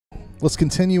let's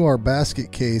continue our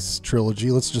basket case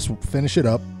trilogy. Let's just finish it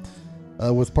up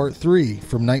with part 3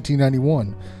 from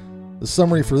 1991. The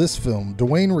summary for this film: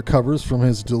 Duane recovers from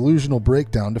his delusional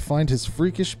breakdown to find his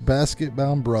freakish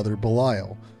basket-bound brother,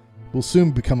 Belial, will soon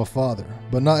become a father.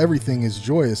 But not everything is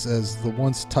joyous, as the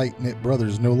once tight-knit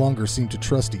brothers no longer seem to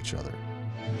trust each other.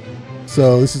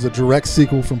 So this is a direct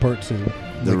sequel from part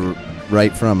 2.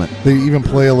 Right from it. They even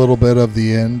play a little bit of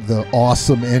the end, the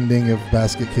awesome ending of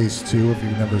Basket Case 2. If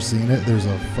you've never seen it, there's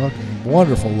a fucking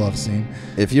wonderful love scene.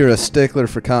 If you're a stickler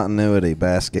for continuity,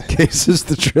 Basket Case is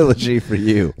the trilogy for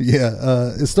you.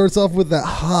 Yeah, it starts off with that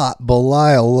hot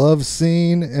Belial love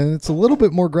scene, and it's a little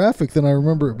bit more graphic than I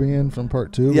remember it being from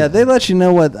part 2. Yeah, they let you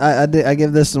know what I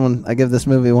give this one. I give this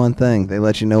movie one thing. They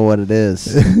let you know what it is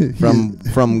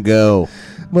from go.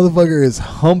 Motherfucker is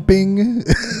humping.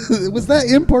 Was that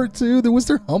in part 2? Was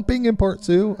there humping in part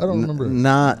 2? I don't remember.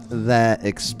 Not that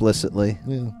explicitly.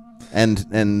 Yeah.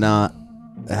 And not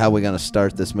how we gonna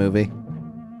start this movie.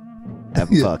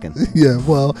 Fucking. Yeah.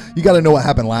 Well, you got to know what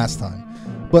happened last time.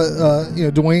 But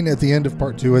Duane at the end of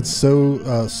part 2 had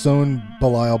sewn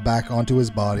Belial back onto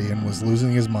his body and was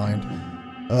losing his mind.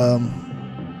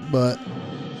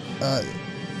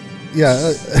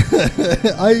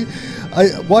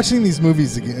 I watching these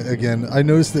movies again, I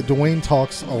noticed that Duane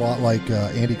talks a lot like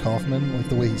Andy Kaufman, like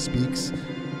the way he speaks,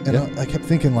 and yep. I kept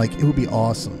thinking, like, it would be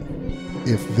awesome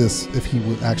if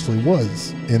he actually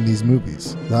was in these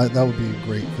movies. That would be a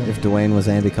great thing. If Duane was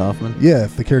Andy Kaufman? Yeah,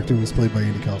 if the character was played by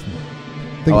Andy Kaufman.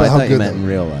 I thought you meant in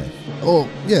real life. Oh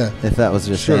yeah. If that was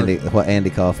just what Andy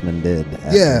Kaufman did.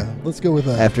 Let's go with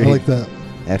that. I like that.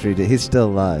 After he did, he's still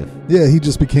alive. Yeah, he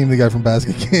just became the guy from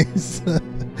Basket Case.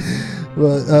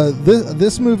 But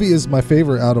this movie is my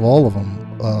favorite out of all of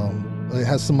them. It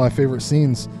has some of my favorite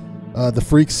scenes. The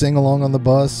freaks sing along on the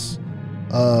bus.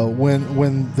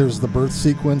 When there's the birth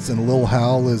sequence and Lil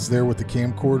Hal is there with the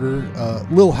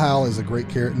camcorder. Lil Hal is a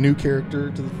great new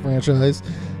character to the franchise.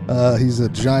 He's a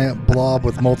giant blob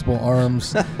with multiple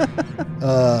arms.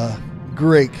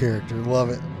 Great character. Love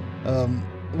it.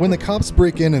 When the cops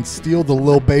break in and steal the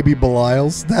little baby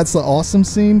Belials, that's an awesome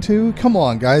scene too. Come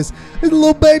on, guys. The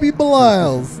little baby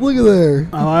Belials. Look at there.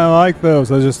 Oh, I like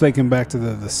those. I was just thinking back to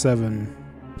the seven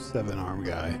arm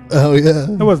guy. Oh,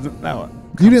 yeah. It wasn't that one.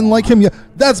 You didn't like him yet?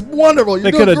 That's wonderful.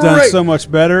 They could have done so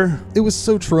much better. It was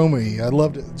so Troma-y. I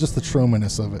loved it. Just the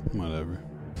Troma-ness of it. Whatever.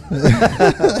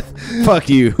 Fuck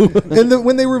you. And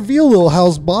when they reveal Lil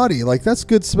Hal's body, like, that's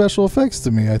good special effects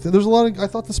to me. I thought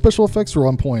the special effects were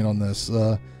on point on this.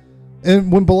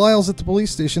 And when Belial's at the police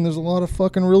station, there's a lot of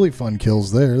fucking really fun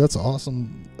kills there. That's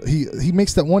awesome. He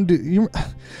makes that one dude.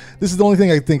 This is the only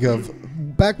thing I think of.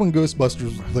 Back when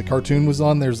Ghostbusters, the cartoon, was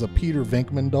on, there's a Peter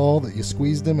Venkman doll that you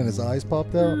squeezed him and his eyes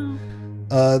popped out.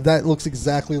 That looks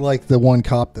exactly like the one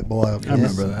cop that Belial kills. I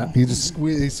remember that. He just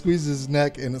squeezes his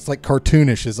neck and it's like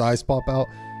cartoonish. His eyes pop out.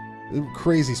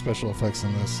 Crazy special effects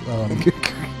in this.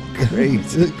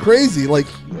 Crazy. Crazy. Like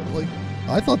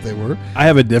I thought they were. I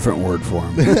have a different word for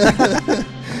him.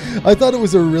 I thought it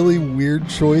was a really weird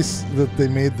choice that they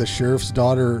made the sheriff's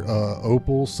daughter,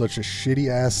 Opal, such a shitty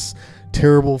ass,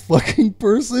 terrible fucking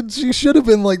person. She should have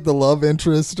been like the love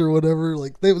interest or whatever.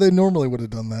 Like they normally would have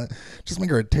done that. Just make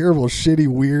her a terrible, shitty,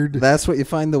 weird. That's what you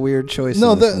find the weird choice.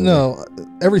 No.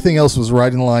 Everything else was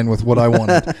right in line with what I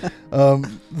wanted.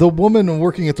 The woman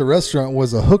working at the restaurant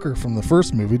was a hooker from the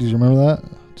first movie. Did you remember that?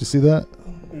 Did you see that?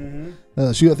 Mm-hmm.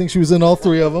 I think she was in all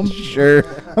 3 of them. Sure.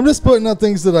 I'm just putting out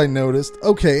things that I noticed.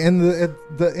 Okay, and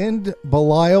at the end,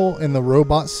 Belial in the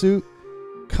robot suit.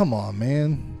 Come on,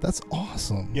 man. That's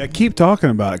awesome. Yeah, keep talking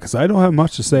about it because I don't have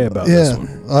much to say about this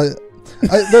one.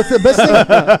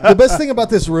 The best thing about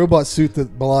this robot suit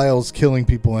that Belial's killing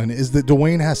people in is that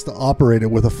Duane has to operate it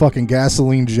with a fucking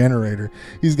gasoline generator.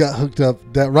 He's got hooked up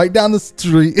right down the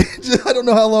street. I don't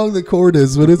know how long the cord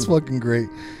is, but it's fucking great.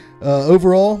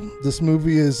 Overall, this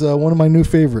movie is one of my new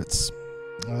favorites.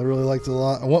 I really liked it a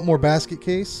lot. I want more Basket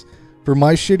Case. For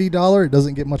my shitty dollar, it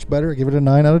doesn't get much better. I give it a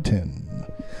 9 out of 10.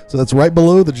 So that's right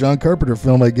below the John Carpenter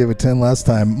film I gave a 10 last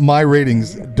time. My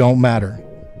ratings don't matter.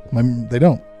 They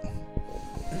don't.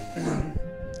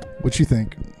 What you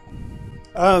think?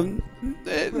 No,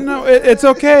 it's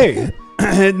okay.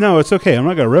 No, it's okay. I'm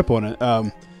not going to rip on it.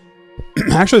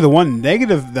 Actually, the one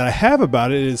negative that I have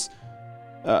about it is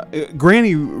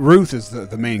Granny Ruth is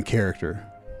the main character.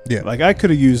 Yeah. Like, I could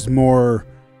have used more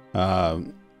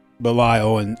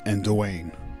Belial and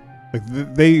Duane. Like,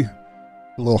 they...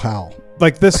 Little Hal.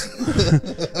 Like this,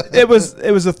 it was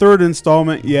a 3rd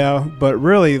installment, yeah, but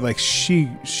really, like, she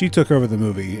took over the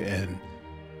movie, and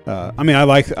I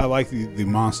like the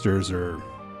monsters or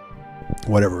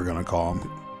whatever we're gonna call them.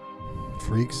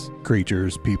 freaks?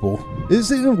 Creatures, people.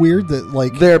 Isn't it weird that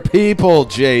like They're people,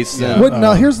 Jason. Yeah. What,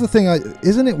 now here's the thing.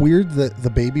 Isn't it weird that the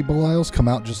baby Belials come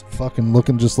out just fucking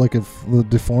looking just like a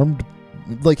deformed?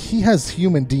 Like he has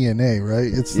human DNA,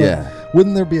 right? It's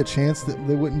wouldn't there be a chance that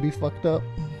they wouldn't be fucked up?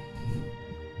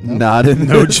 No? Not in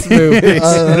No this chance. movie.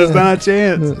 There's not a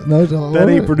chance. No, That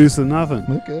ain't producing nothing.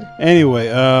 Okay. Anyway,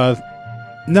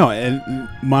 no, and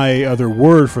my other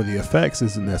word for the effects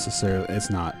isn't necessarily,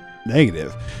 it's not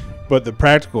negative, but the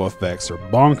practical effects are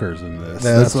bonkers in this.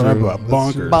 Yeah, that's what I true. brought.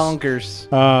 That's true.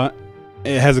 Bonkers.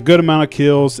 It has a good amount of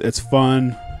kills. It's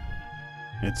fun.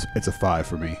 It's a 5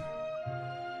 for me.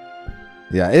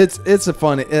 Yeah, it's a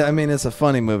funny. I mean, it's a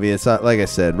funny movie. It's not, like I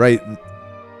said, right.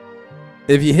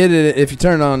 If you hit it, if you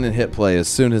turn it on and hit play as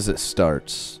soon as it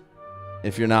starts,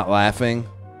 if you're not laughing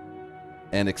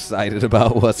and excited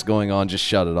about what's going on, just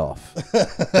shut it off.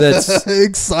 That's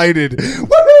excited.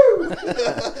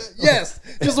 Woohoo! Yes,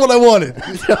 just what I wanted.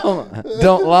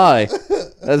 don't lie.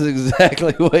 That's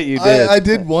exactly what you did. I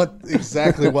did want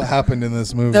exactly what happened in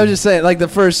this movie. I was just saying, like the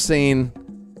first scene,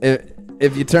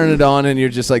 if you turn it on and you're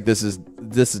just like, this is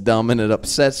dumb and it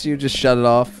upsets you, just shut it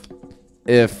off.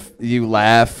 If you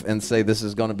laugh and say this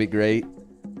is going to be great,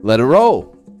 let it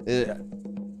roll.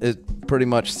 It pretty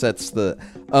much sets the.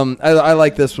 I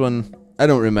like this one. I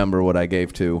don't remember what I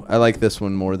gave 2. I like this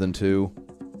one more than 2,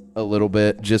 a little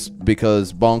bit, just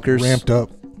because bonkers. Ramped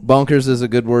up. Bonkers is a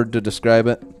good word to describe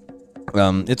it.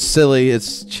 It's silly.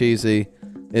 It's cheesy.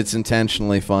 It's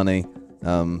intentionally funny.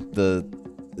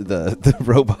 The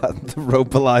robot,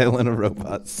 Belial in a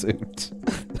robot suit,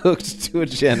 hooked to a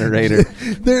generator.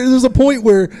 There's a point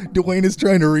where Duane is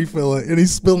trying to refill it, and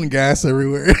he's spilling gas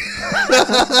everywhere.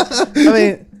 I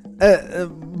mean,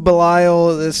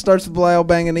 Belial. It starts with Belial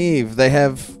banging Eve. They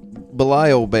have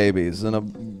Belial babies and a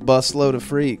busload of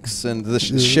freaks, and the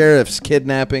sheriff's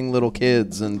kidnapping little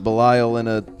kids, and Belial in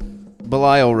a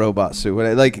Belial robot suit.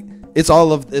 Like. It's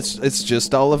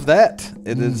just all of that.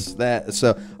 It is that.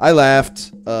 So I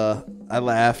laughed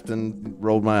and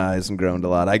rolled my eyes and groaned a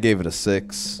lot. I gave it a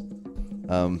 6.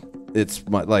 It's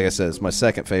like I said, it's my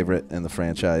second favorite in the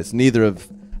franchise.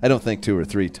 I don't think 2 or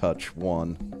 3 touch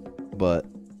 1, but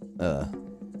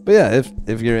yeah,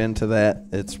 if you're into that,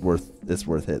 it's worth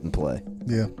hitting play.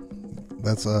 Yeah,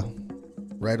 that's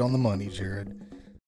right on the money, Jared.